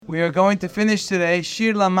We are going to finish today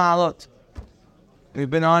Shir LaMa'alot. We've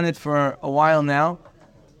been on it for a while now.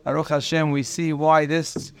 Baruch Hashem, we see why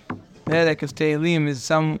this Perek of Tehilim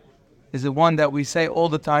is the one that we say all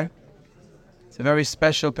the time. It's a very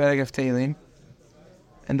special Perek of Tehilim.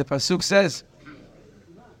 And the Pasuk says,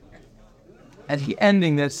 at the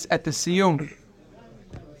ending, that's at the Siyum,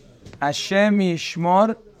 Hashem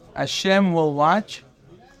Yishmor, Hashem will watch,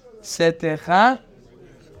 Setecha,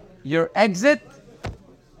 your exit,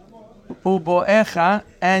 Uboecha,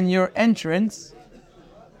 and your entrance,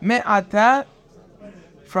 Me'ata,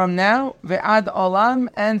 from now, Ve'ad Olam,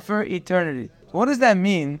 and for eternity. What does that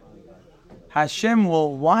mean? Hashem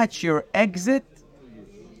will watch your exit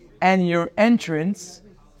and your entrance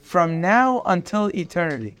from now until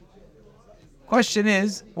eternity. Question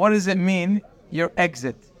is, what does it mean, your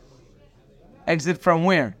exit? Exit from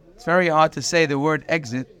where? It's very hard to say the word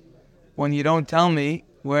exit when you don't tell me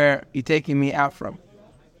where you're taking me out from.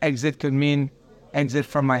 Exit could mean exit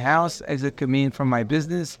from my house. Exit could mean from my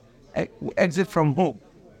business. Exit from who?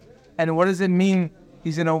 And what does it mean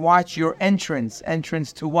he's going to watch your entrance?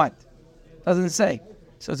 Entrance to what? Doesn't say.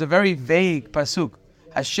 So it's a very vague pasuk.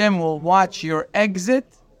 Hashem will watch your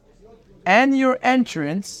exit and your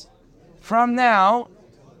entrance from now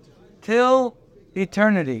till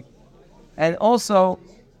eternity. And also,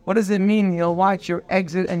 what does it mean he'll watch your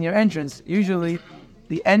exit and your entrance? Usually,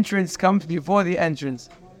 the entrance comes before the entrance.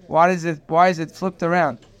 Why is it flipped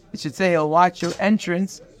around? It should say he'll watch your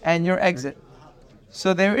entrance and your exit.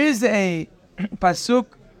 So there is a pasuk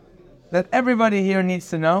that everybody here needs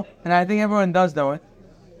to know, and I think everyone does know it.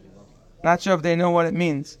 Not sure if they know what it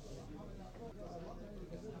means.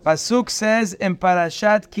 Pasuk says in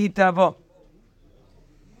Parashat Ki Tavo,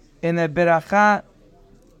 in a beracha,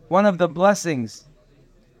 one of the blessings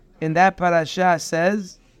in that parasha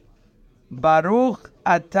says, Baruch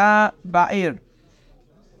ata ba'ir,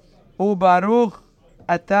 Baruch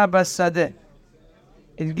ata basadeh.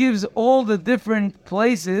 It gives all the different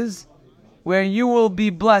places where you will be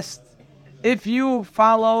blessed. If you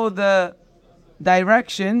follow the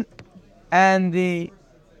direction and the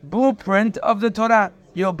blueprint of the Torah,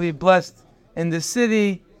 you'll be blessed in the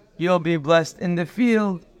city, you'll be blessed in the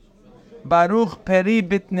field. Baruch peri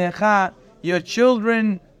bitnecha, your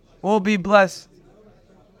children will be blessed.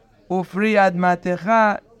 Ufri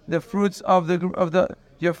admatecha, the fruits of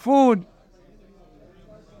your food.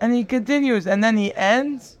 And he continues, and then he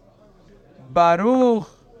ends, Baruch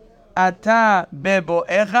ata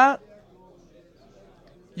beboecha,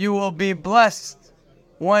 you will be blessed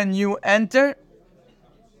when you enter.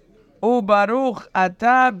 Baruch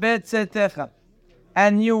ata betzetecha,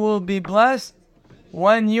 and you will be blessed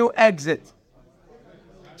when you exit.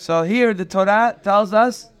 So here the Torah tells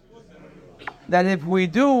us that if we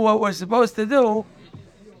do what we're supposed to do,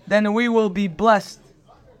 then we will be blessed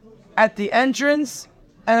at the entrance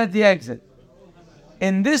and at the exit.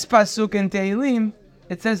 In this pasuk in Tehilim,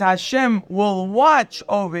 it says Hashem will watch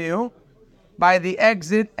over you by the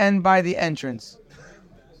exit and by the entrance.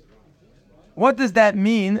 What does that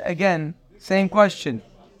mean? Again, same question.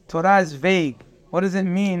 Torah is vague. What does it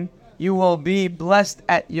mean? You will be blessed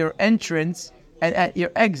at your entrance and at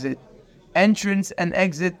your exit. Entrance and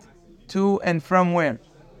exit to and from where?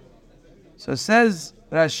 So says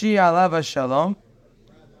Rashi Alav Shalom,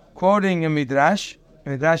 quoting a Midrash.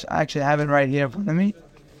 Midrash, I actually have it right here in front of me.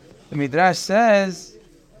 The Midrash says,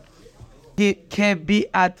 Kebi'atcha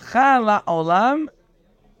la'olam,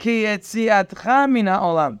 ki yetzi'atcha min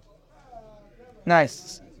ha'olam.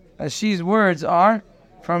 Nice. Rashi's words are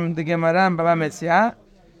from the Gemara in Baba Metzia,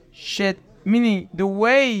 meaning the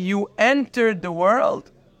way you entered the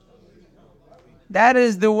world, that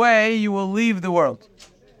is the way you will leave the world.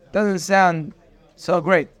 Doesn't sound so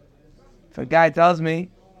great. If a guy tells me,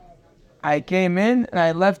 I came in and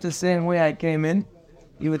I left the same way I came in,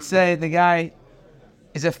 you would say the guy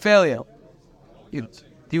is a failure.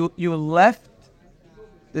 You left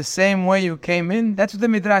the same way you came in. That's what the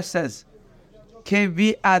Midrash says.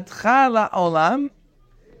 Kevi'atcha la'olam,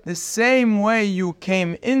 the same way you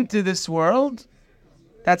came into this world,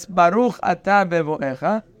 that's Baruch ata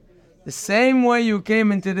beboecha, the same way you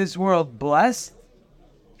came into this world blessed,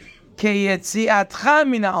 keyetzi'atcha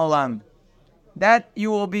min ha'olam, that you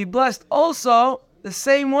will be blessed also the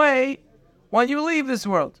same way when you leave this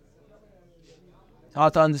world. It's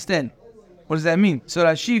hard to understand. What does that mean? So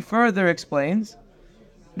Rashi further explains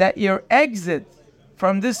that your exit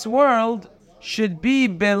from this world should be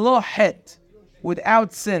belo het,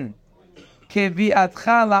 without sin.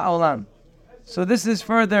 Kevi'atcha la'olam. So this is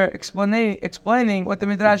further explaining what the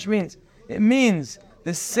Midrash means. It means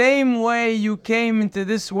the same way you came into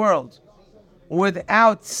this world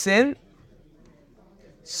without sin,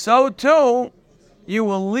 so too you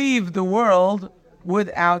will leave the world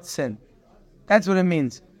without sin. That's what it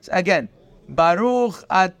means. So again, Baruch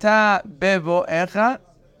ata bevoecha.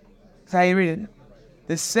 That's how you read it.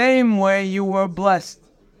 The same way you were blessed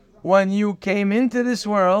when you came into this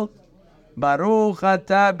world, Baruch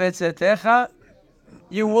ata betzetecha,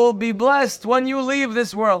 you will be blessed when you leave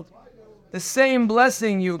this world. The same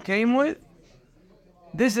blessing you came with,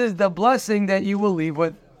 this is the blessing that you will leave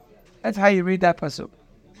with. That's how you read that pasuk.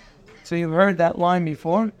 So you've heard that line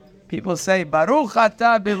before. People say, Baruch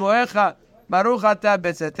ata bevoecha, Baruch ata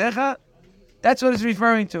betzetecha. That's what it's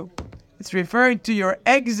referring to. It's referring to your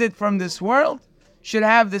exit from this world should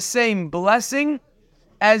have the same blessing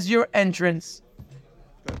as your entrance.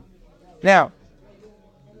 Now,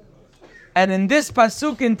 and in this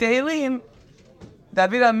pasuk in Tehilim,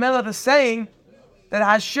 David HaMelech is saying that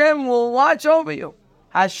Hashem will watch over you.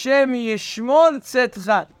 Hashem yishmor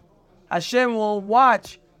tzetcha. Hashem will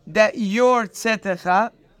watch that your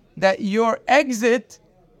tzetcha, that your exit,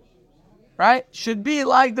 right, should be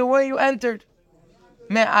like the way you entered.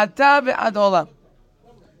 Me'ata ve'ad olam.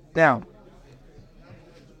 Now,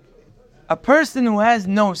 a person who has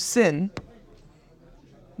no sin,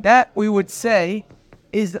 that we would say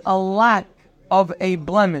is a lack of a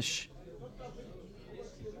blemish.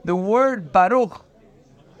 The word baruch,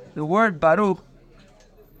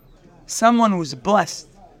 someone who's blessed.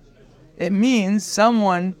 It means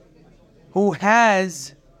someone who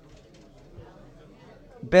has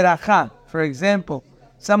beracha. For example,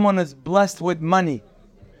 someone is blessed with money.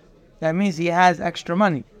 That means he has extra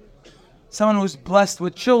money. Someone who's blessed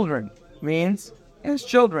with children means he has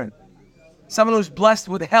children. Someone who's blessed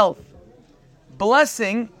with health.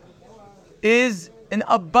 Blessing is an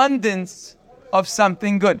abundance of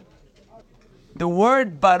something good. The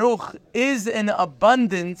word baruch is an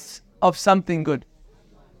abundance of something good.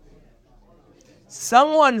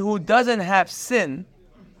 Someone who doesn't have sin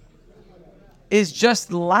is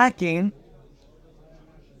just lacking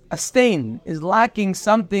a stain, is lacking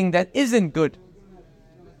something that isn't good.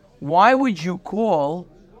 Why would you call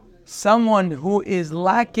someone who is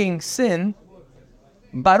lacking sin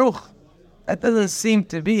baruch? That doesn't seem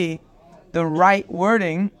to be the right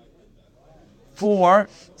wording for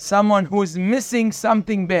someone who is missing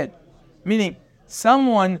something bad. Meaning,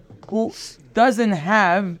 someone who doesn't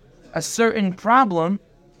have a certain problem,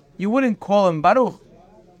 you wouldn't call him baruch.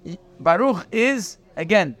 Baruch is,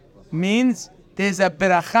 again, means there's a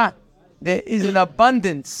beracha, there is an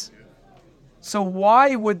abundance. So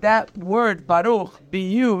why would that word baruch be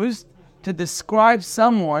used to describe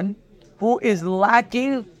someone who is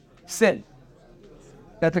lacking sin?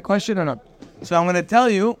 That's a question or not? So I'm going to tell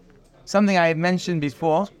you something I mentioned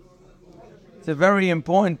before. It's a very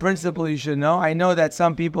important principle you should know. I know that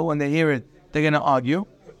some people, when they hear it, they're going to argue.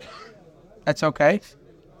 That's okay.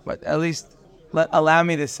 But at least allow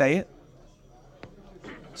me to say it.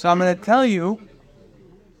 So I'm going to tell you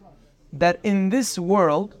that in this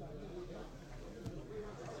world,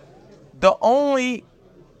 the only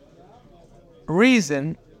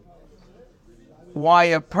reason why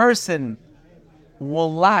a person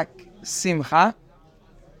will lack simcha,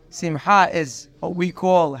 simcha is what we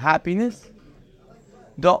call happiness.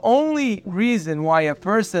 The only reason why a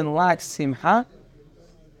person lacks simcha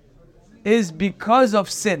is because of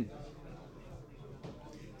sin.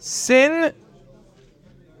 Sin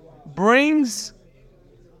brings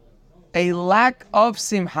a lack of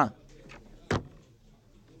simcha.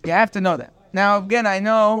 You have to know that. Now, again, I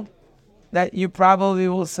know that you probably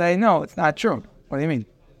will say, no, it's not true. What do you mean?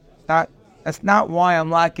 That's not why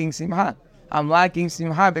I'm lacking simcha. I'm lacking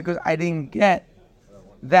simcha because I didn't get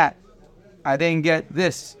that. I didn't get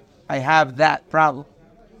this. I have that problem.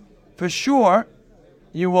 For sure,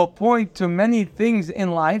 you will point to many things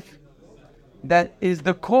in life that is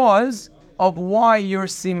the cause of why your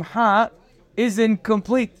simcha isn't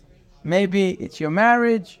complete. Maybe it's your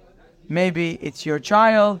marriage, maybe it's your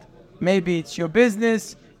child, maybe it's your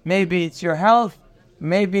business, maybe it's your health,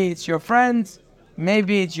 maybe it's your friends,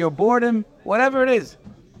 maybe it's your boredom, whatever it is.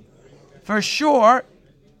 For sure,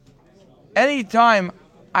 anytime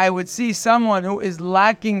I would see someone who is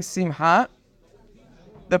lacking simcha,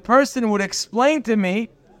 the person would explain to me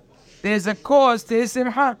there's a cause to his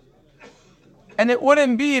simcha. And it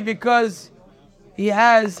wouldn't be because he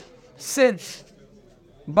has sin.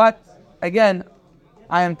 But again,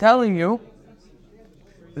 I am telling you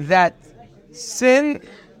that sin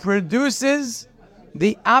produces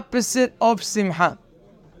the opposite of simcha.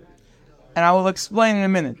 And I will explain in a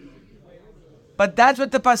minute. But that's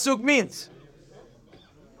what the pasuk means.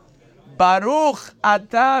 Baruch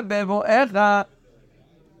ata bevoecha.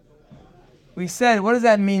 We said, what does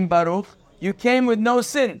that mean, Baruch? You came with no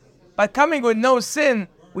sin. By coming with no sin,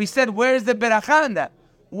 we said, where's the beracha in that?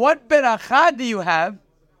 What beracha do you have?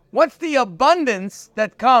 What's the abundance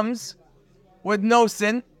that comes with no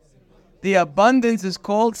sin? The abundance is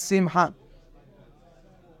called simcha.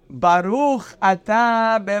 Baruch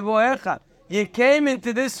ata bevoecha. You came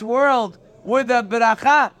into this world with a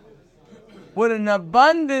beracha, with an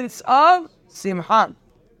abundance of simcha.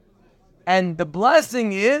 And the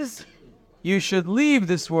blessing is, you should leave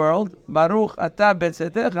this world, Baruch ata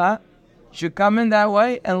betzetecha, you should come in that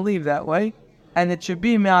way and leave that way, and it should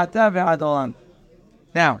be me'ata ve'ad olam.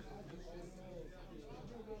 Now,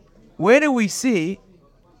 where do we see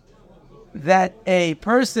that a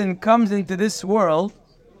person comes into this world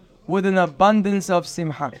with an abundance of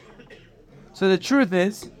simcha? So the truth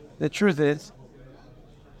is,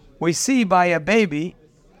 we see by a baby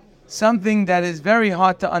something that is very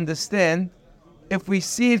hard to understand if we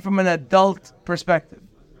see it from an adult perspective.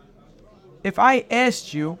 If I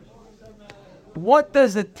asked you, what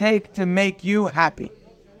does it take to make you happy?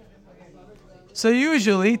 So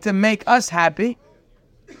usually, to make us happy,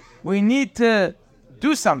 we need to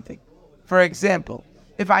do something. For example,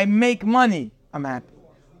 if I make money, I'm happy.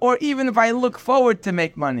 Or even if I look forward to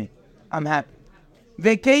make money, I'm happy.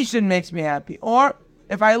 Vacation makes me happy. Or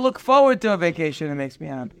if I look forward to a vacation, it makes me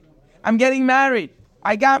happy. I'm getting married.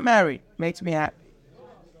 I got married. Makes me happy.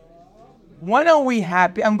 When are we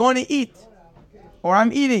happy? I'm going to eat. Or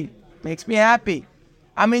I'm eating. Makes me happy.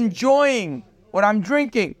 I'm enjoying what I'm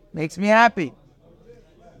drinking. Makes me happy.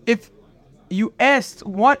 If you asked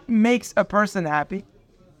what makes a person happy,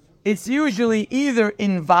 it's usually either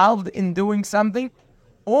involved in doing something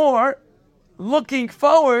or looking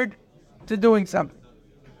forward to doing something.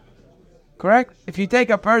 Correct? If you take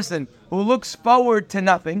a person who looks forward to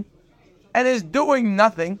nothing and is doing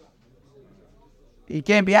nothing, he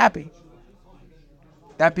can't be happy.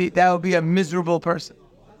 That would be a miserable person.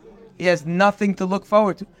 He has nothing to look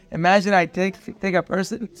forward to. Imagine I take a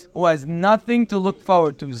person who has nothing to look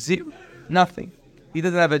forward to. Zero. Nothing. He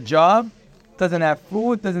doesn't have a job, doesn't have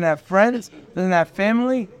food, doesn't have friends, doesn't have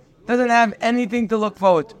family, doesn't have anything to look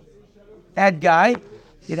forward to. That guy,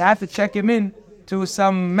 you'd have to check him in to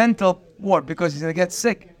some mental ward because he's going to get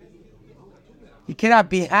sick. He cannot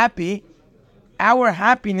be happy. Our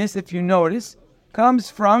happiness, if you notice, comes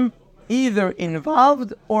from either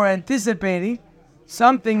involved or anticipating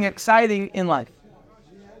something exciting in life.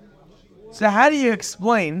 So how do you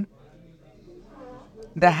explain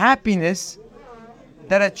the happiness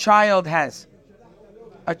that a child has?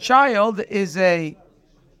 A child is a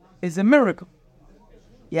miracle.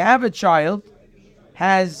 You have a child,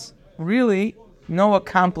 has really no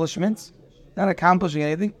accomplishments, not accomplishing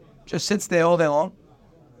anything, just sits there all day long.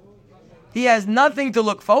 He has nothing to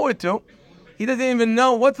look forward to. He doesn't even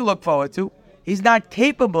know what to look forward to. He's not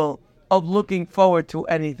capable of looking forward to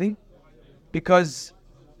anything because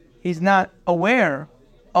he's not aware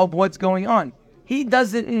of what's going on. He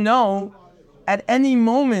doesn't know at any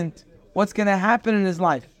moment what's going to happen in his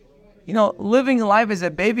life. You know, living life as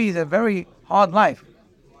a baby is a very hard life.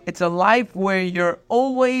 It's a life where you're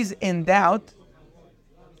always in doubt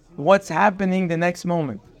what's happening the next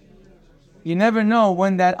moment. You never know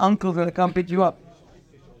when that uncle's going to come pick you up.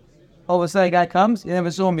 All of a sudden, a guy comes, you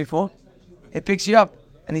never saw him before. He picks you up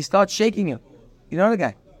and he starts shaking you. You know the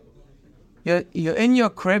guy. You're in your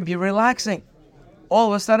crib, you're relaxing. All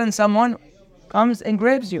of a sudden, someone comes and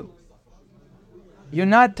grabs you. You're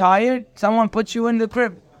not tired, someone puts you in the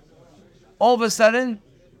crib. All of a sudden,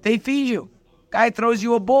 they feed you. Guy throws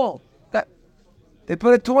you a ball. They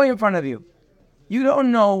put a toy in front of you. You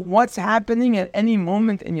don't know what's happening at any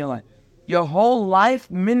moment in your life. Your whole life,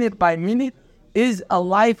 minute by minute, is a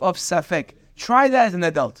life of safek. Try that as an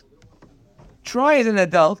adult. Try as an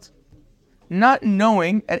adult, not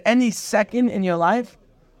knowing at any second in your life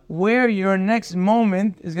where your next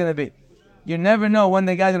moment is going to be. You never know when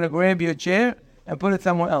the guy's going to grab your chair and put it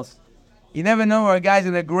somewhere else. You never know where a guy's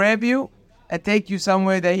going to grab you and take you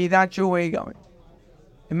somewhere that you're not sure where you're going.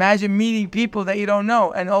 Imagine meeting people that you don't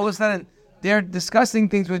know and all of a sudden they're discussing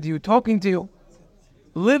things with you, talking to you.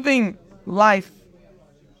 Living life,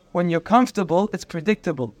 when you're comfortable, it's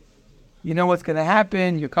predictable. You know what's going to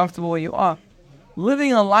happen, you're comfortable where you are.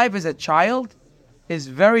 Living a life as a child is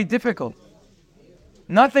very difficult.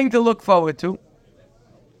 Nothing to look forward to.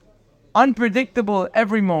 Unpredictable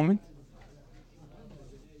every moment.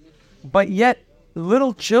 But yet,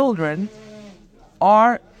 little children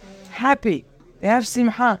are happy. They have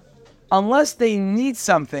simha. Unless they need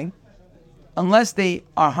something, unless they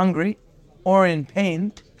are hungry or in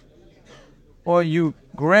pain, or you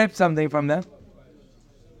grab something from them,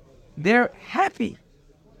 they're happy.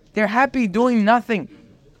 They're happy doing nothing.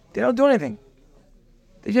 They don't do anything.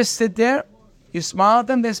 They just sit there. You smile at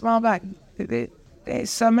them, they smile back. They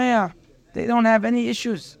sameach. They don't have any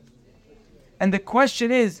issues. And the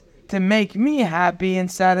question is, to make me happy and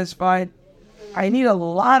satisfied, I need a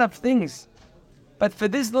lot of things. But for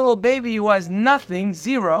this little baby who has nothing,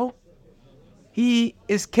 zero, he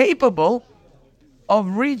is capable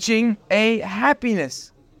of reaching a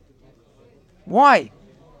happiness. Why?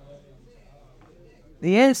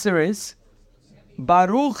 The answer is,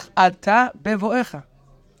 Baruch ata bevoecha.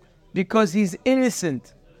 Because he's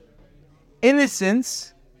innocent.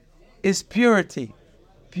 Innocence is purity.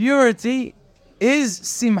 Purity is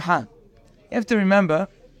simha. You have to remember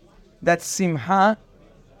that simha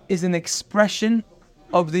is an expression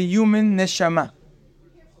of the human neshama.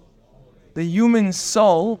 The human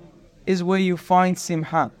soul is where you find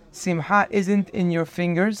simha. Simha isn't in your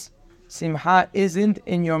fingers. Simha isn't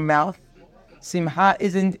in your mouth. Simha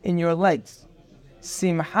isn't in your legs.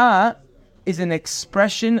 Simha is an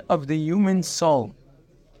expression of the human soul.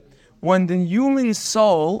 When the human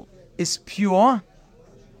soul is pure,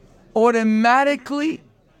 automatically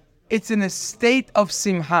it's in a state of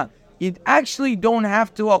simha. You actually don't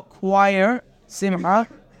have to acquire simha.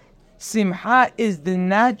 Simha is the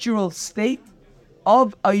natural state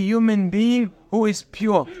of a human being who is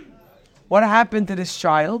pure. What happened to this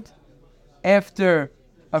child? After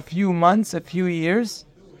a few months, a few years,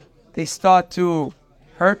 they start to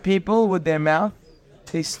hurt people with their mouth.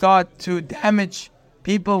 They start to damage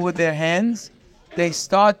people with their hands. They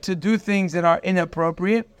start to do things that are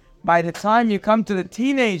inappropriate. By the time you come to the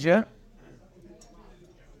teenager,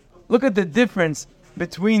 look at the difference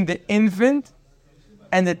between the infant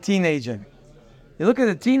and the teenager. You look at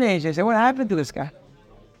the teenager and say, what happened to this guy?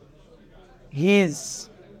 He is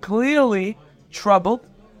clearly troubled,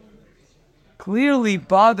 clearly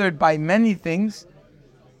bothered by many things.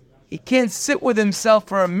 He can't sit with himself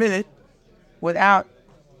for a minute without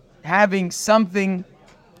having something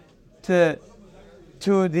to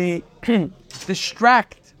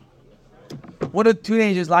distract. What do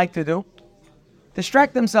teenagers like to do?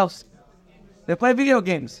 Distract themselves. They play video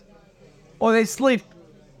games, or they sleep,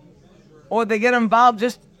 or they get involved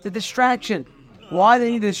just the distraction. Why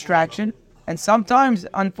they need distraction? And sometimes,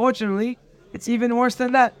 unfortunately, it's even worse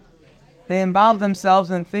than that. They involve themselves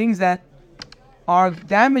in things that are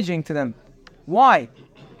damaging to them. Why?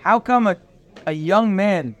 How come a young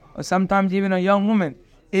man, or sometimes even a young woman,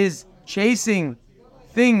 is chasing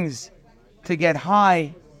things to get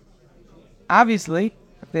high? Obviously,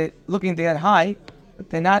 if they're looking to get high, but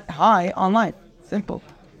they're not high on life. Simple.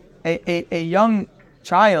 A young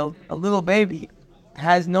child, a little baby,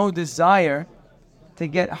 has no desire to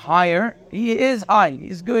get higher. He is high.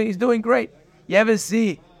 He's good. He's doing great. You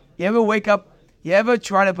ever wake up, you ever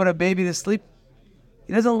try to put a baby to sleep?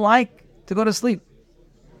 He doesn't like to go to sleep.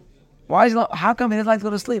 How come he doesn't like to go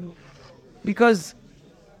to sleep? Because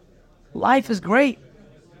life is great.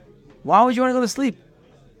 Why would you want to go to sleep?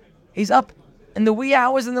 He's up in the wee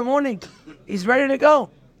hours in the morning. He's ready to go.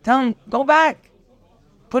 Tell him, go back.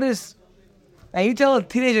 Now you tell a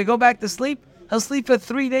teenager, go back to sleep. He'll sleep for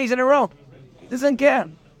 3 days in a row. He doesn't care.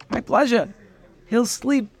 My pleasure. He'll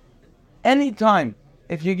sleep anytime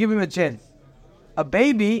if you give him a chance. A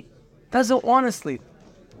baby doesn't want to sleep.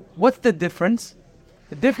 What's the difference?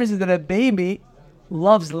 The difference is that a baby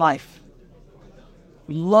loves life.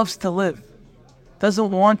 Loves to live.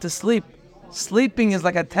 Doesn't want to sleep. Sleeping is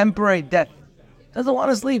like a temporary death. Doesn't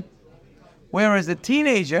want to sleep. Whereas a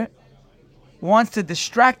teenager wants to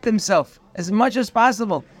distract himself as much as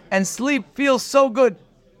possible. And sleep feels so good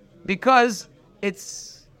because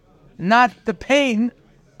it's not the pain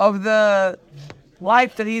of the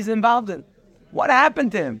life that he's involved in. What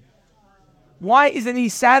happened to him? Why isn't he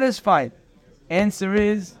satisfied? Answer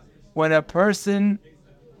is, when a person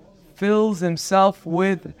fills himself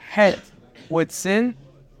with sin,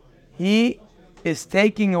 he is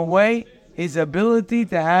taking away his ability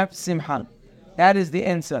to have simha. That is the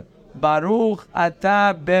answer. Baruch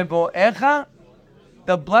ata bevoecha.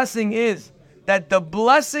 The blessing is that the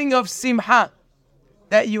blessing of simha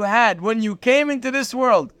that you had when you came into this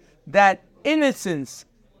world, that innocence,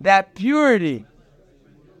 that purity.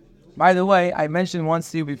 By the way, I mentioned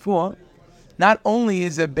once to you before, not only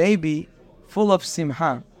is a baby full of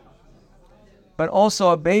simha, but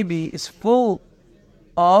also a baby is full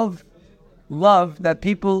of love that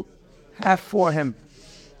people have for him.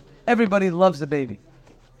 Everybody loves a baby.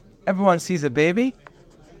 Everyone sees a baby,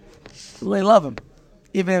 they love him,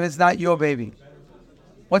 even if it's not your baby.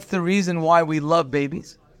 What's the reason why we love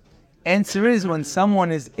babies? Answer is, when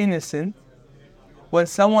someone is innocent, when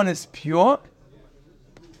someone is pure,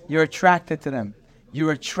 you're attracted to them.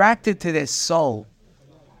 You're attracted to their soul.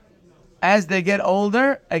 As they get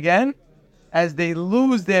older, again, as they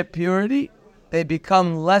lose their purity, they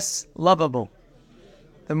become less lovable.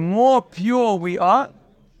 The more pure we are,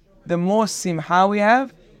 the more simha we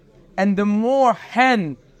have, and the more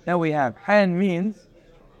hen that we have. Hen means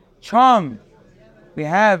charm. We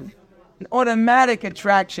have an automatic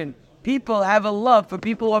attraction. People have a love for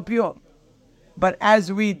people who are pure. But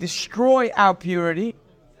as we destroy our purity,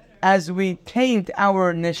 as we taint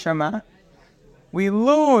our neshama, we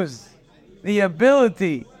lose the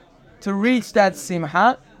ability to reach that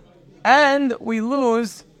simha, and we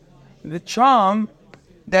lose the charm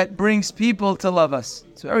that brings people to love us.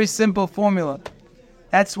 It's a very simple formula.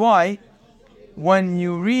 That's why when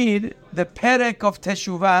you read the Perek of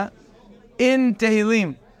Teshuvah in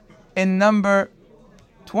Tehilim, in number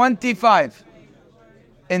 25,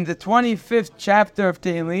 in the 25th chapter of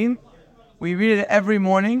Tehilim, we read it every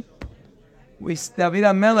morning. David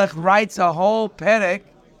HaMelech writes a whole Perek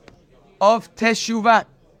of Teshuvah.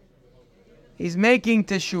 He's making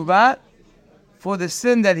Teshuvah for the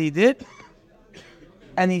sin that he did.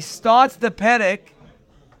 And he starts the Perek,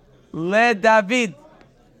 Le David.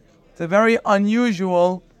 It's a very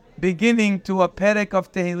unusual beginning to a Perek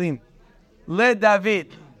of Tehilim. Le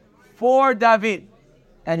David, for David.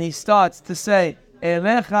 And he starts to say,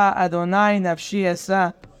 Elecha Adonai Nafshi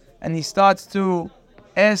Esa. And he starts to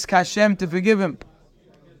ask Hashem to forgive him.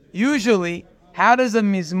 Usually, how does a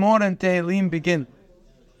Mizmor and Tehilim begin?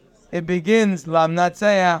 It begins, Lam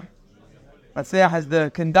Natseach. Natseach is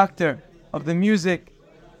the conductor of the music.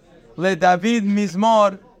 Le David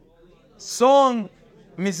Mizmor. Song.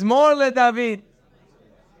 Mizmor Le David.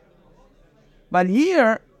 But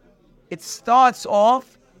here, it starts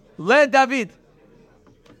off, Le David.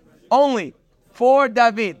 Only for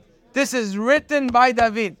David. This is written by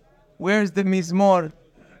David. Where's the Mizmor?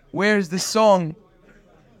 Where's the song?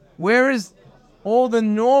 Where is all the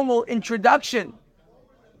normal introduction?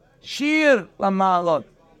 Shir Lamalot.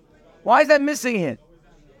 Why is that missing here?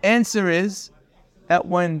 Answer is that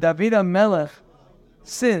when David HaMelech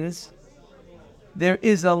sins, there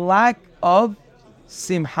is a lack of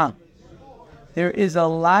simha. There is a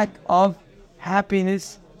lack of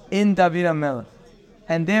happiness in David HaMelech.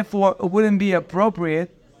 And therefore, it wouldn't be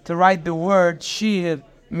appropriate to write the word Shir,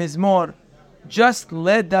 Mizmor, just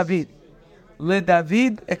Le David. Le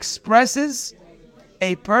David expresses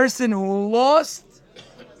a person who lost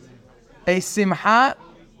a simha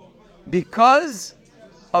because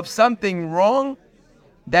of something wrong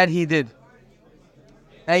that he did.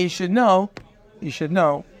 Now you should know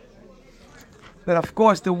that of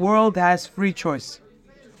course the world has free choice.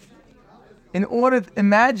 In order to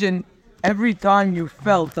imagine every time you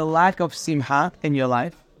felt a lack of simha in your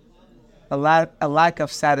life, a lack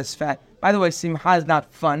of satisfaction. By the way, simha is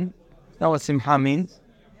not fun. That's not what simha means,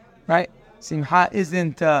 right? Simha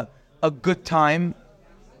isn't a good time.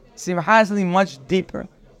 Simha is something much deeper.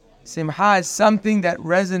 Simha is something that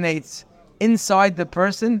resonates inside the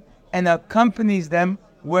person and accompanies them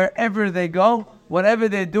wherever they go, whatever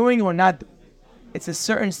they're doing or not. It's a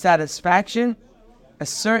certain satisfaction, a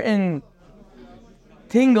certain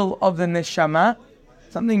tingle of the neshama,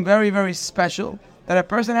 something very, very special that a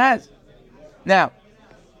person has. Now,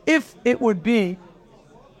 if it would be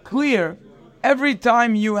clear every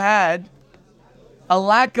time you had a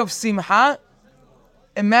lack of simha,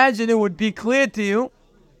 imagine it would be clear to you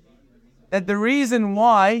that the reason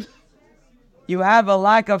why you have a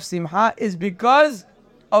lack of simha is because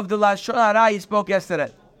of the lashon hara you spoke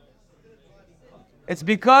yesterday. It's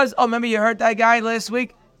because, maybe you hurt that guy last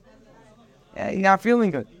week. Yeah, you're not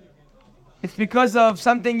feeling good. It's because of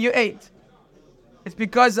something you ate. It's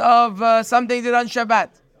because of something you did on Shabbat.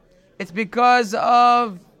 It's because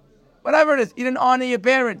of whatever it is. You didn't honor your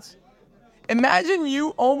parents. Imagine you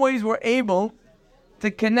always were able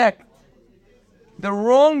to connect the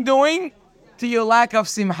wrongdoing to your lack of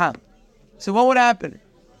simha. So what would happen?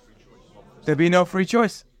 There'd be no free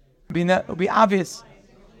choice. It would be obvious.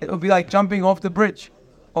 It would be like jumping off the bridge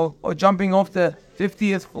or jumping off the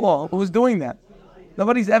 50th floor. Who's doing that?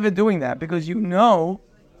 Nobody's ever doing that because you know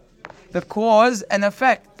the cause and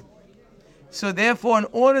effect. So therefore, in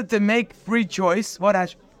order to make free choice, what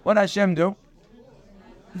Hashem do?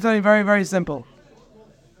 It's something very, very simple.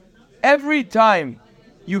 Every time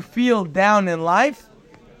you feel down in life,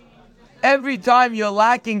 every time you're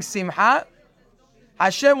lacking simha,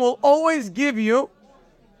 Hashem will always give you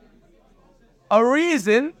a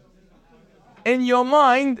reason in your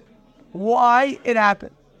mind why it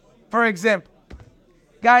happened. For example,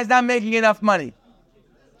 guy's not making enough money.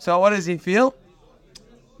 So what does he feel?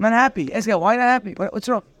 I'm not happy. Ask him, why not happy? What's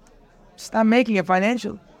wrong? Just not making it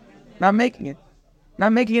financially. Not making it.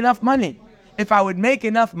 Not making enough money. If I would make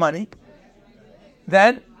enough money,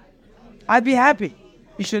 then I'd be happy.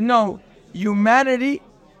 You should know humanity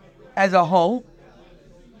as a whole,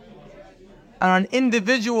 on an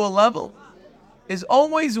individual level, is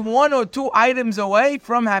always 1 or 2 items away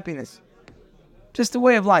from happiness. Just a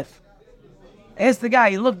way of life. Ask the guy,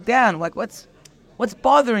 you look down, like, what's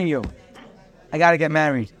bothering you? I gotta get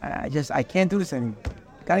married. I can't do this anymore.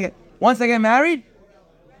 Once I get married,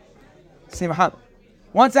 simha.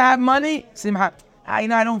 Once I have money, simha. I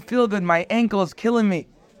don't feel good. My ankle is killing me.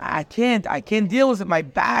 I can't deal with it. My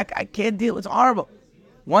back, I can't deal. It's horrible.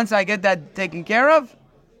 Once I get that taken care of,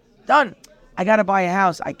 done. I gotta buy a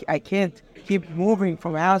house. I can't keep moving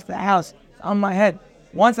from house to house. It's on my head.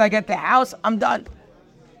 Once I get the house, I'm done.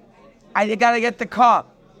 I gotta get the car.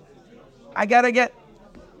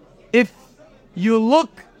 If you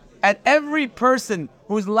look at every person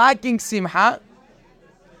who's lacking simha,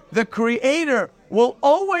 the Creator will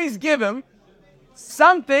always give him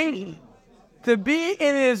something to be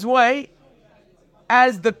in his way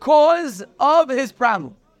as the cause of his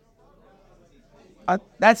problem.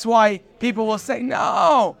 That's why people will say,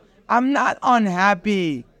 no, I'm not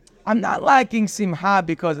unhappy. I'm not lacking simha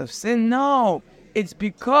because of sin. No, it's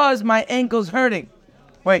because my ankle's hurting.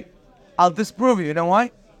 Wait, I'll disprove you. You know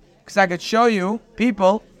why? Because I could show you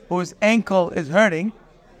people whose ankle is hurting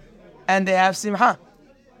and they have simha.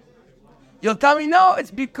 You'll tell me, no,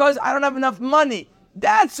 it's because I don't have enough money.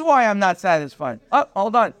 That's why I'm not satisfied. Oh,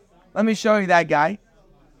 hold on. Let me show you that guy.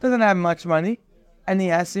 Doesn't have much money and he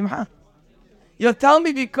has simha. You'll tell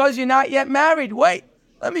me because you're not yet married. Wait,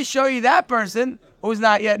 let me show you that person who's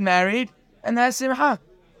not yet married and has simha.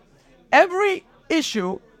 Every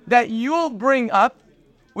issue that you'll bring up,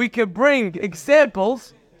 we could bring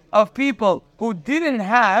examples of people who didn't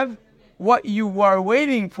have what you were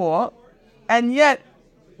waiting for and yet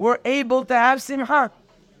were able to have simha.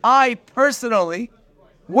 I personally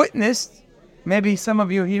witnessed, maybe some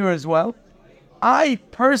of you here as well, I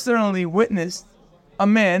personally witnessed a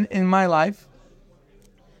man in my life.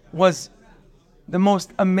 Was the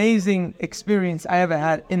most amazing experience I ever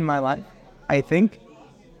had in my life, I think.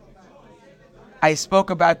 I spoke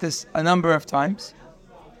about this a number of times.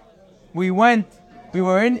 We were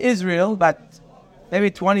in Israel, about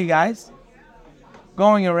maybe 20 guys,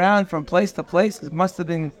 going around from place to place. It must have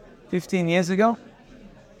been 15 years ago.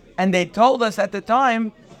 And they told us at the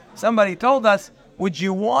time, somebody told us, would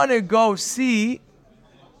you want to go see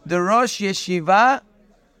the Rosh Yeshiva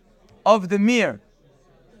of the Mir?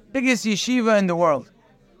 Biggest yeshiva in the world.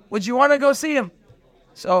 Would you want to go see him?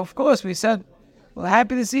 So of course we said, well,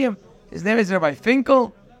 happy to see him. His name is Rabbi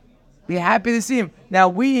Finkel. We're happy to see him. Now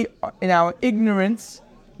we, in our ignorance,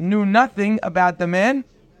 knew nothing about the man,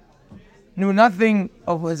 knew nothing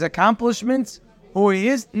of his accomplishments, who he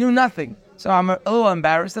is, knew nothing. So I'm a little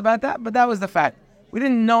embarrassed about that, but that was the fact. We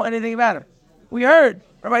didn't know anything about him. We heard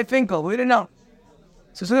Rabbi Finkel, we didn't know.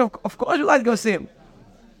 So of course we'd like to go see him.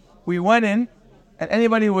 We went in, and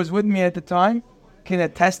anybody who was with me at the time can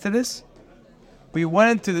attest to this. We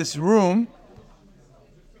went into this room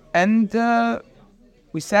and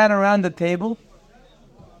we sat around the table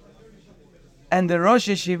and the Rosh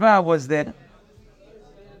Yeshiva was there.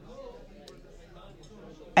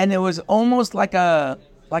 And it was almost like a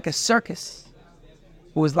circus.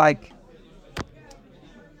 It was like,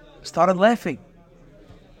 started laughing.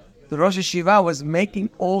 The Rosh Yeshiva was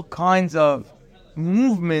making all kinds of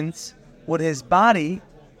movements with his body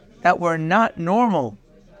that were not normal.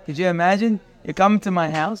 Could you imagine? You come to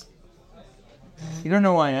my house. You don't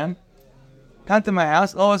know who I am. Come to my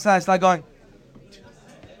house. All of a sudden I start going.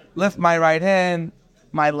 Lift my right hand.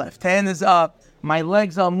 My left hand is up. My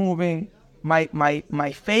legs are moving. My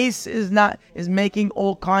face is making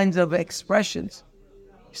all kinds of expressions.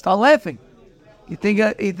 You start laughing. You think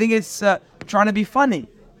it's trying to be funny.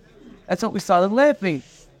 That's what we started laughing.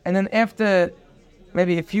 And then after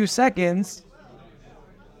maybe a few seconds,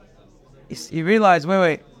 you realize,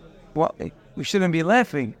 wait, what? We shouldn't be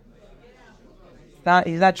laughing.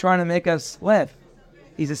 He's not trying to make us laugh.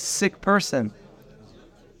 He's a sick person.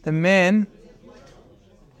 The man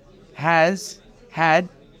has had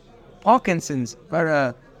Parkinson's, but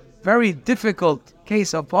a very difficult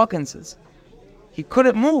case of Parkinson's. He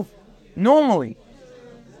couldn't move normally.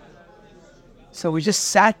 So we just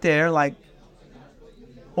sat there like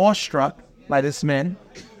awestruck by this man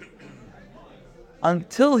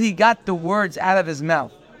until he got the words out of his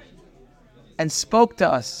mouth and spoke to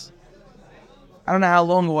us. I don't know how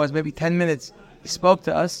long it was, maybe 10 minutes. He spoke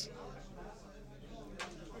to us.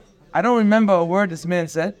 I don't remember a word this man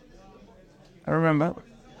said. I don't remember.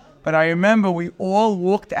 But I remember we all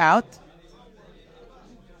walked out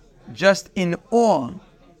just in awe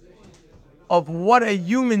of what a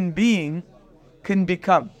human being can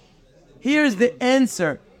become. Here's the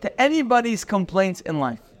answer to anybody's complaints in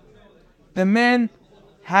life. The man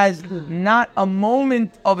has not a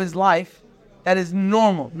moment of his life that is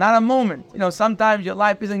normal. Not a moment. Sometimes your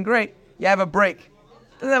life isn't great. You have a break.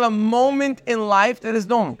 Doesn't have a moment in life that is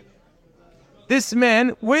normal. This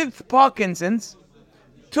man with Parkinson's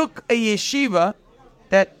took a yeshiva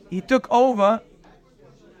that he took over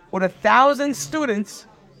with 1,000 students,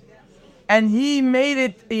 and he made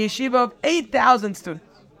it a yeshiva of 8,000 students.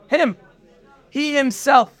 He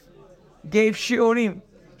himself gave shiurim.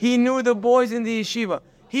 He knew the boys in the yeshiva.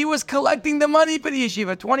 He was collecting the money for the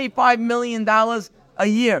yeshiva, $25 million a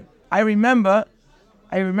year. I remember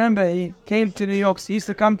he came to New York. He used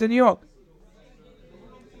to come to New York.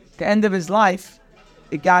 At the end of his life,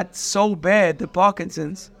 it got so bad, the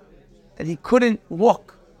Parkinson's, that he couldn't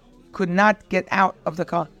walk, could not get out of the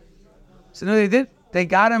car. So you know what they did? They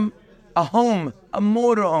got him a home, a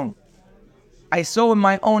motor home. I saw with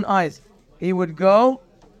my own eyes. He would go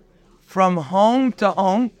from home to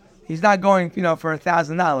home. He's not going, for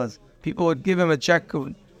 $1,000. People would give him a check of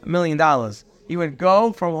 $1 million. He would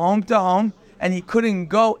go from home to home, and he couldn't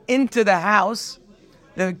go into the house.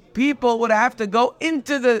 The people would have to go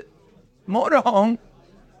into the motorhome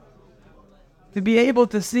to be able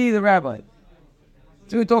to see the rabbi.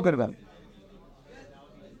 That's what we're talking about.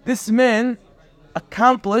 This man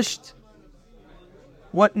accomplished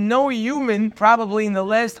what no human probably in the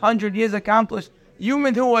last 100 years accomplished.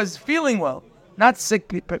 Human who was feeling well, not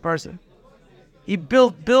sick person. He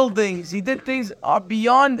built buildings. He did things are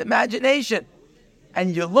beyond imagination.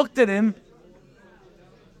 And you looked at him.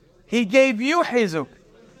 He gave you hizuk.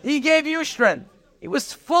 He gave you strength. He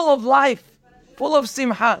was full of life, full of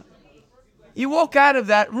simha. You walk out of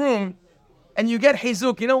that room and you get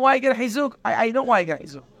hizuk. You know why you get hizuk? I know why you get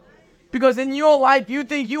hizuk. Because in your life, you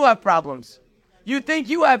think you have problems. You think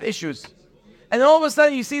you have issues. And all of a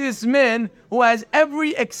sudden, you see this man who has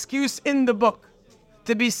every excuse in the book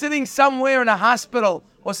to be sitting somewhere in a hospital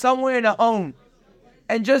or somewhere in a home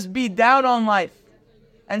and just be down on life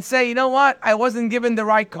and say, you know what? I wasn't given the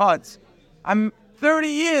right cards. 30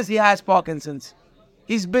 years he has Parkinson's.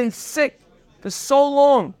 He's been sick for so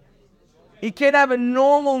long. He can't have a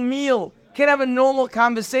normal meal, can't have a normal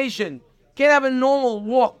conversation, can't have a normal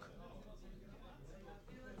walk.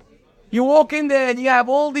 You walk in there and you have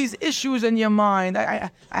all these issues in your mind.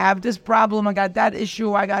 I have this problem, I got that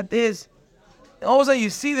issue, I got this. And all of a sudden you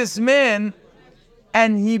see this man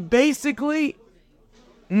and he basically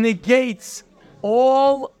negates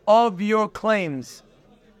all of your claims.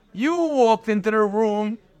 You walked into the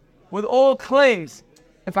room with all claims.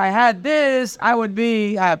 If I had this, I would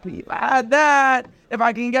be happy. If I had that, if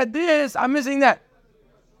I can get this, I'm missing that.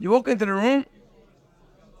 You walk into the room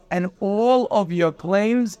and all of your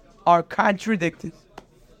claims are contradicted.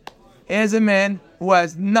 Here's a man who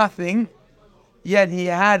has nothing, yet he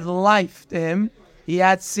had life to him. He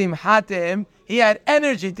had simha to him. He had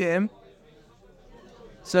energy to him.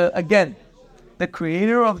 So again, the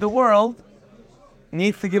creator of the world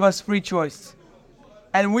needs to give us free choice.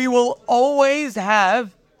 And we will always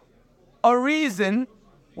have a reason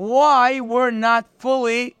why we're not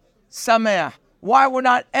fully sameach, why we're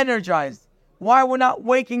not energized, why we're not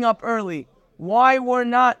waking up early, why we're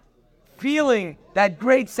not feeling that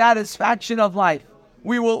great satisfaction of life.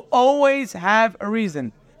 We will always have a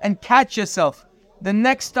reason. And catch yourself. The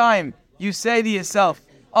next time you say to yourself,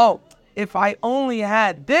 oh, if I only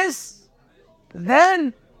had this,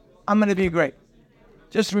 then I'm going to be great.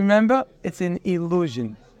 Just remember, it's an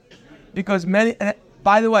illusion. Because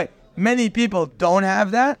by the way, many people don't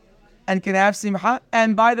have that and can have simha.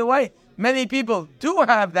 And by the way, many people do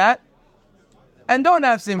have that and don't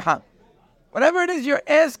have simha. Whatever it is you're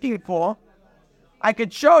asking for, I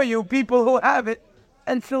could show you people who have it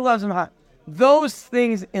and still have simha. Those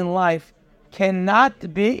things in life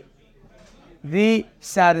cannot be the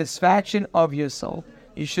satisfaction of your soul.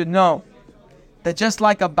 You should know that just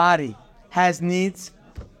like a body has needs,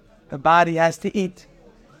 the body has to eat,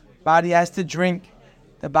 the body has to drink,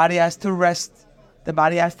 the body has to rest, the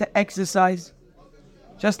body has to exercise.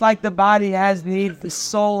 Just like the body has needs, the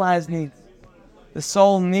soul has needs. The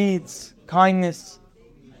soul needs kindness.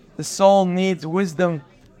 The soul needs wisdom.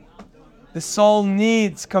 The soul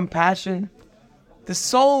needs compassion. The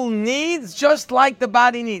soul needs just like the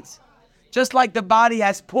body needs. Just like the body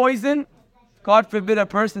has poison, God forbid a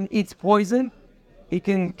person eats poison, he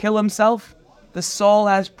can kill himself. The soul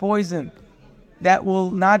has poison that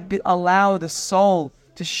will not allow the soul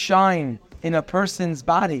to shine in a person's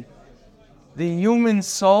body. The human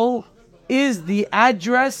soul is the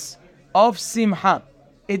address of simha.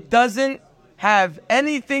 It doesn't have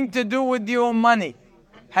anything to do with your money.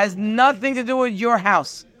 has nothing to do with your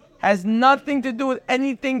house, has nothing to do with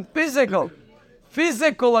anything physical.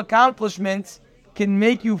 Physical accomplishments can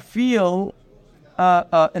make you feel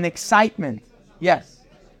an excitement, yes.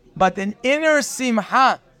 But an inner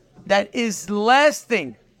simha that is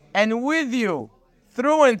lasting and with you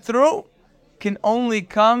through and through can only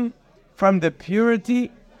come from the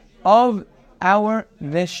purity of our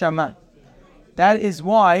neshama. That is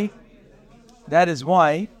why,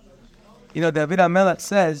 David HaMelech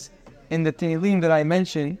says in the Tehilim that I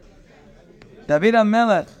mentioned, David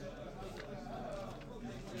HaMelech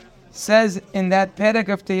says in that perek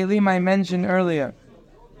of Tehilim I mentioned earlier,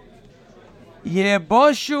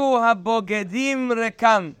 Yeboshu habogedim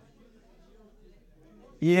rekam.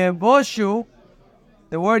 Yeboshu,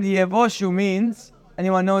 the word Yeboshu means,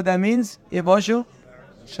 anyone know what that means? Yeboshu?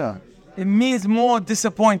 Sure. It means more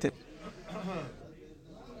disappointed.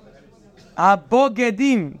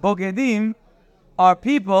 Bogedim are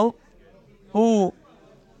people who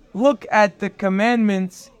look at the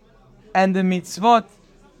commandments and the mitzvot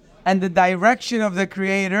and the direction of the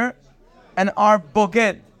Creator and are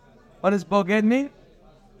boged. What does boged mean?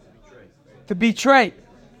 To betray.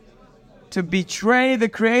 To betray the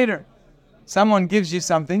Creator. Someone gives you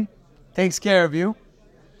something, takes care of you,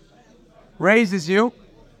 raises you,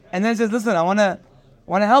 and then says, listen, I want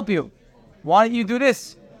to help you. Why don't you do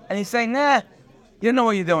this? And he's saying, nah, you don't know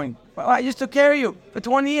what you're doing. Well, I just took care of you for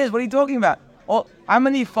 20 years. What are you talking about? Well, how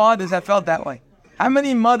many fathers have felt that way? How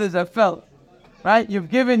many mothers have felt, right? You've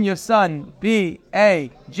given your son B,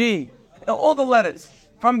 A, G, all the letters,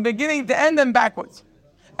 from beginning to end and backwards.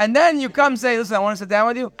 And then you come say, listen, I want to sit down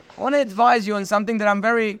with you. I want to advise you on something that I'm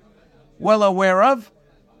very well aware of.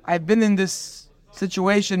 I've been in this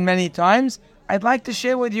situation many times. I'd like to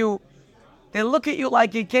share with you. They look at you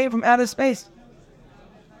like you came from outer space.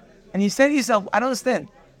 And you say to yourself, I don't understand.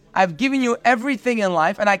 I've given you everything in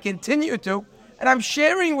life, and I continue to, and I'm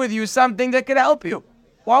sharing with you something that could help you.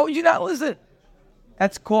 Why would you not listen?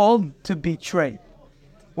 That's called to betray.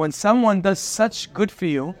 When someone does such good for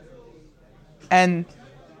you, and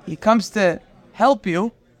he comes to help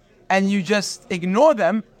you, and you just ignore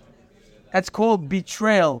them, that's called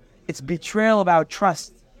betrayal. It's betrayal about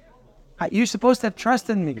trust. You're supposed to have trust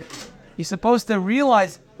in me. You're supposed to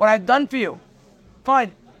realize what I've done for you.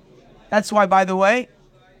 Fine. That's why, by the way,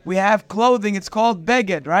 we have clothing. It's called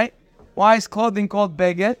beged, right? Why is clothing called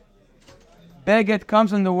beged? Beged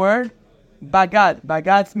comes from the word bagad.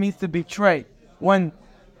 Bagad means to betray. When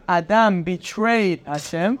Adam betrayed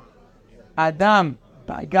Hashem, Adam,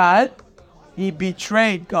 bagad, he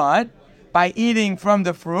betrayed God by eating from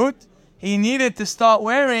the fruit. He needed to start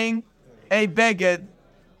wearing a beged.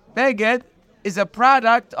 Beged is a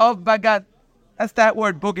product of bagad. That's that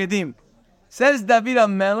word, bogedim. Says David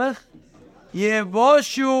HaMelech,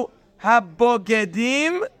 Yevoshu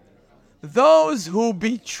habogedim, those who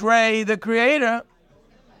betray the Creator.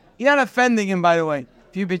 You're not offending him, by the way,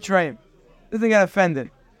 if you betray him. Doesn't get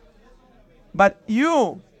offended. But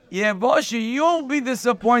you, Yevoshu, you'll be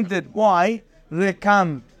disappointed. Why?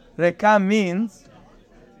 Rekam. Rekam means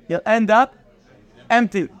you'll end up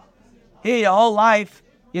empty. Here, your whole life,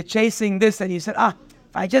 you're chasing this, and you said, if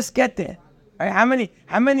I just get there. Right?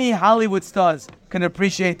 How many Hollywood stars can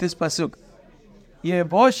appreciate this pasuk?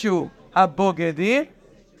 Yevoshu habogedim.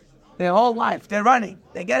 Their whole life, they're running.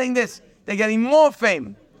 They're getting this. They're getting more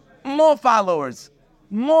fame, more followers,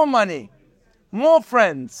 more money, more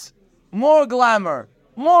friends, more glamour,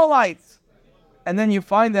 more lights. And then you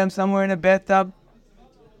find them somewhere in a bathtub.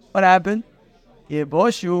 What happened?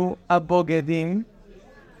 Yevoshu habogedim.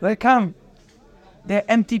 They come. They're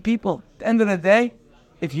empty people. At the end of the day,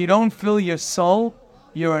 if you don't fill your soul,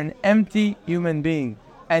 you're an empty human being.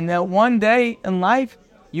 And that one day in life,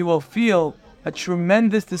 you will feel a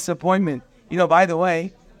tremendous disappointment. By the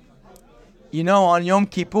way, on Yom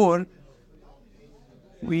Kippur,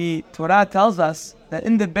 Torah tells us that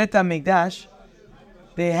in the Bet HaMikdash,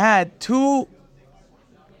 they had two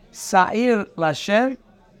Sa'ir Lashem,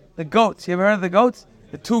 the goats. You ever heard of the goats?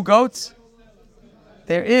 The two goats.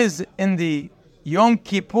 There is in the Yom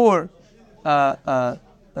Kippur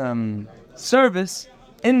service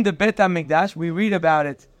in the Bet HaMikdash, we read about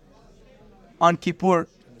it on Kippur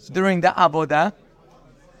during the Avodah.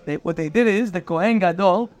 What they did is the Kohen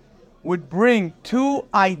Gadol would bring two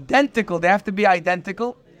identical, they have to be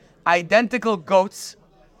identical goats.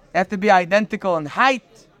 They have to be identical in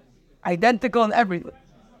height, identical in everything.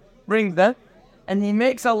 Bring them, and he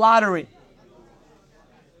makes a lottery.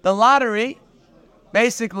 The lottery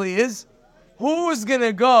basically is who's going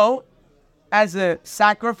to go as a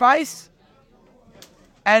sacrifice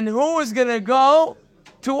and who is going to go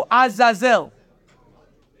to Azazel.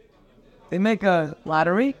 They make a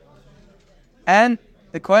lottery, and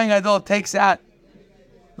the Kohen Gadol takes out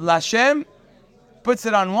Lashem, puts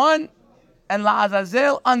it on one, and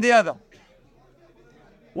La'azazel on the other.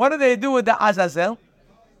 What do they do with the Azazel?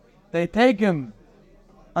 They take him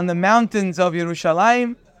on the mountains of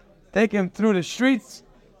Yerushalayim, take him through the streets.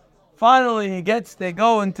 Finally, they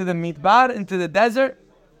go into the Midbar, into the desert.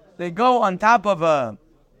 They go on top of a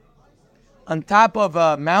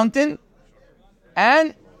mountain,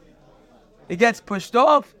 and he gets pushed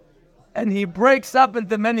off, and he breaks up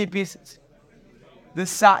into many pieces. The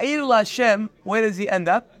Sa'ir Lashem, where does he end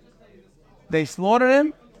up? They slaughter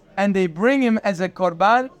him, and they bring him as a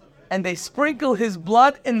korban, and they sprinkle his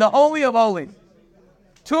blood in the Holy of Holies.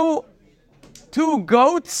 Two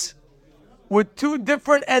goats with two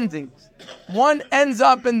different endings. One ends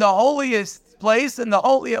up in the holiest place, in the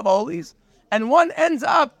Holy of Holies, and one ends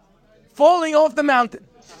up falling off the mountain.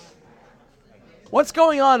 What's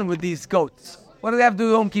going on with these goats? What do they have to do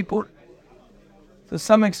with Yom Kippur? So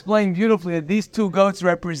some explain beautifully that these two goats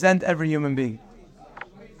represent every human being.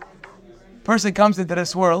 Person comes into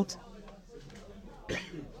this world,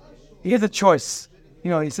 he has a choice.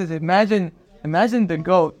 He says, imagine the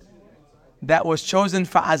goat that was chosen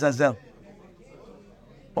for Azazel.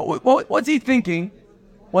 What's he thinking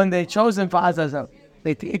when they chose him for Azazel?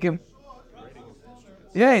 They take him.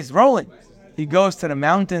 Yeah, he's rolling. He goes to the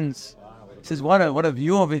mountains. He says, what a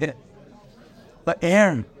view over here. The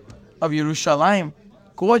air of Yerushalayim,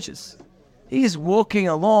 gorgeous. He's walking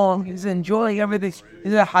along. He's enjoying everything.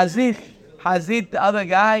 He's a Hazit. Hazit, the other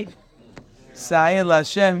guy, Sa'ir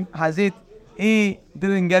Lashem, Hazit, he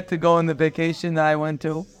didn't get to go on the vacation that I went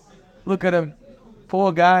to. Look at him.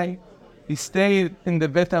 Poor guy. He stayed in the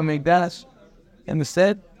Beit HaMikdash. And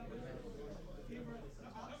instead,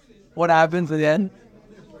 what happens at the end?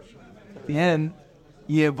 At the end,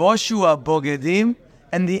 Yevoshu Bogedim,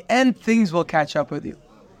 and the end things will catch up with you.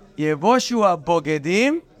 Yevoshu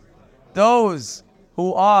Bogedim, those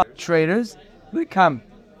who are traitors, will come.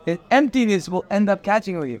 Emptiness will end up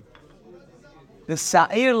catching with you. The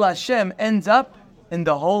Sa'ir Lashem ends up in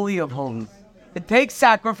the Holy of Holies. It takes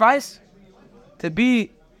sacrifice to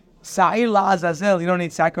be Sa'ir La'azazel. You don't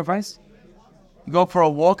need sacrifice. You go for a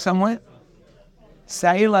walk somewhere.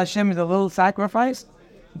 Sa'ir Lashem is a little sacrifice,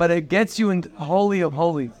 but it gets you in the Holy of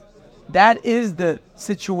Holies. That is the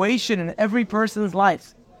situation in every person's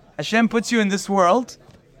life. Hashem puts you in this world.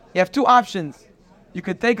 You have two options. You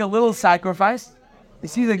could take a little sacrifice. You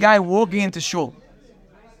see the guy walking into shul.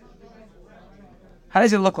 How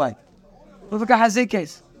does it look like? It looks like a Hazir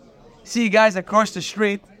case. See guys across the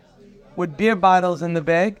street with beer bottles in the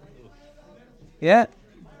bag. Yeah?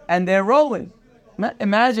 And they're rolling.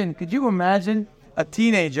 Could you imagine a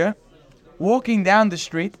teenager walking down the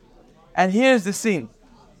street, and here's the scene.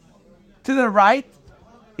 To the right,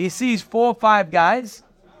 he sees 4 or 5 guys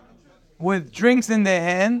with drinks in their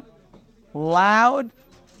hand, loud,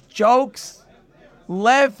 jokes,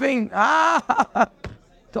 laughing,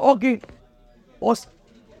 talking. Awesome.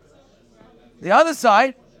 The other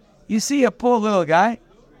side, you see a poor little guy,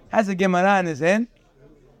 has a Gemara in his hand,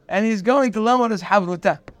 and he's going to learn what is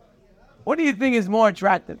Havruta. What do you think is more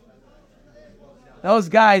attractive? Those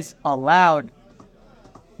guys are loud.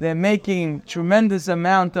 They're making tremendous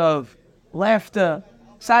amount of laughter.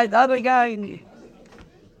 Side the other guy.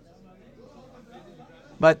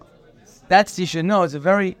 But that's, you should know, it's a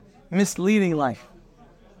very misleading life.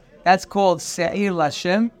 That's called Sa'ir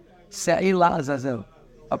Lashem, Sa'ir La'azazel.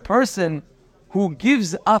 A person who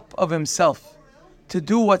gives up of himself to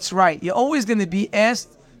do what's right. You're always going to be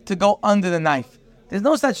asked to go under the knife. There's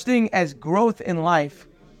no such thing as growth in life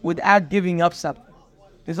without giving up something.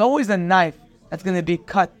 There's always a knife that's going to be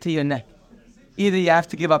cut to your neck. Either you have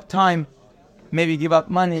to give up time, maybe give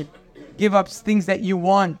up money, give up things that you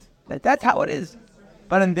want. That's how it is.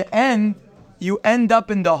 But in the end, you end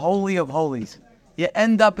up in the Holy of Holies. You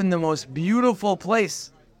end up in the most beautiful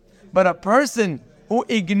place. But a person who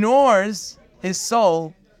ignores his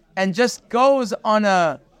soul and just goes on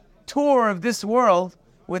a tour of this world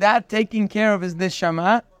without taking care of his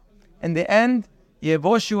neshama, in the end,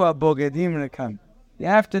 Yevoshu Bogedim Rekam. You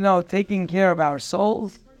have to know, taking care of our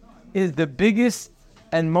souls is the biggest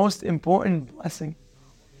and most important blessing.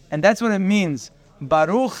 And that's what it means.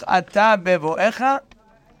 Baruch ata bevoecha,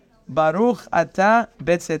 Baruch ata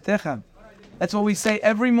betzetecha. That's what we say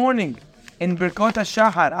every morning in Birkot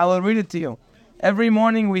HaShahar. I will read it to you. Every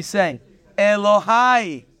morning we say,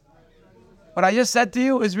 Elohai. What I just said to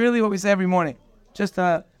you is really what we say every morning.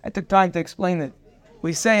 I took time to explain it.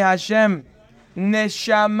 We say, Hashem,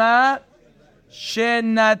 Neshama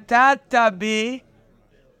shenatata bi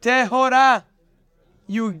tehora.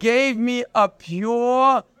 You gave me a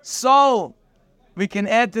pure soul. We can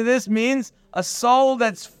add to this means a soul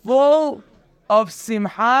that's full of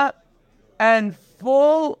simha and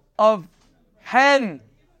full of hen,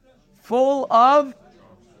 full of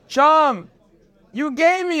charm. You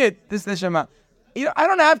gave me it, this neshama. I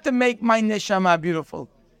don't have to make my neshama beautiful.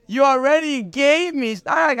 You already gave me. It's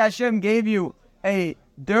not like Hashem gave you a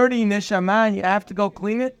dirty neshama and you have to go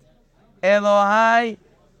clean it. Elohai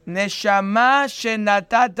neshama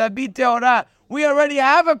shenatata bi teora. We already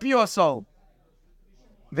have a pure soul.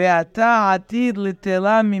 Ve'ata atid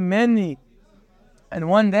litela mimeni. And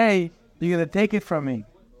one day you're going to take it from me.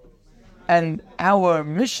 And our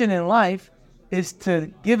mission in life is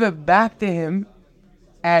to give it back to Him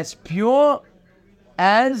as pure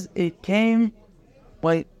as it came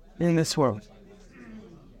in this world.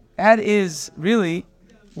 That is really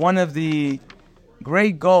one of the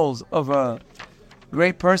great goals of a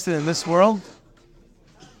great person in this world,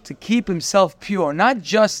 to keep himself pure, not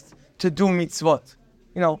just to do mitzvot.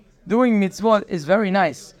 Doing mitzvot is very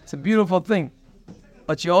nice. It's a beautiful thing.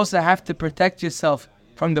 But you also have to protect yourself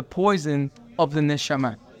from the poison of the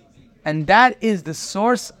neshama. And that is the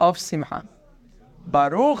source of simha.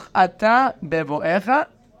 Baruch ata bevo'echa.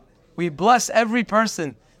 We bless every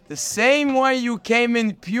person the same way you came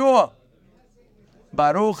in pure.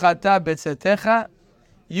 Baruch ata betzetecha.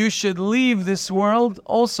 You should leave this world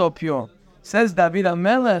also pure. Says David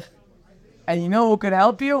HaMelech. And you know who could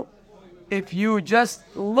help you? If you just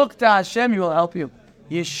look to Hashem, He will help you.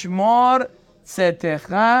 Yishmor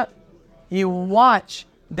tzetecha. You watch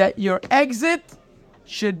that your exit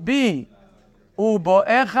should be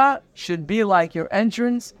ubo'echa, should be like your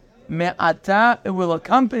entrance. Me'ata, it will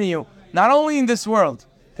accompany you. Not only in this world.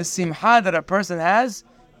 The simha that a person has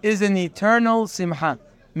is an eternal simha.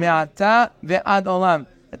 Me'ata ve'ad olam.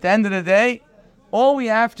 At the end of the day, all we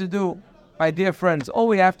have to do, my dear friends, all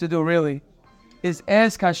we have to do really is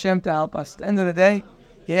ask Hashem to help us. At the end of the day,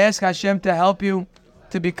 you ask Hashem to help you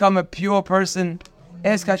to become a pure person.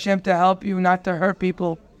 Ask Hashem to help you not to hurt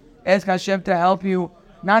people. Ask Hashem to help you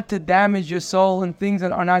not to damage your soul and things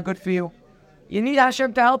that are not good for you. You need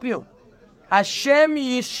Hashem to help you. Hashem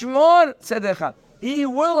yishmor tzedecha. He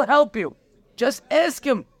will help you. Just ask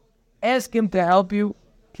Him. Ask Him to help you.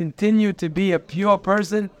 Continue to be a pure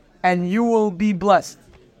person, and you will be blessed.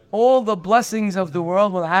 All the blessings of the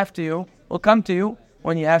world will come to you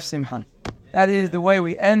when you have simha. That is the way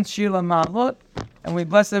we end Shila Ma'alot, and we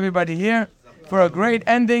bless everybody here for a great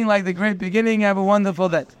ending like the great beginning. Have a wonderful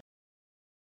day.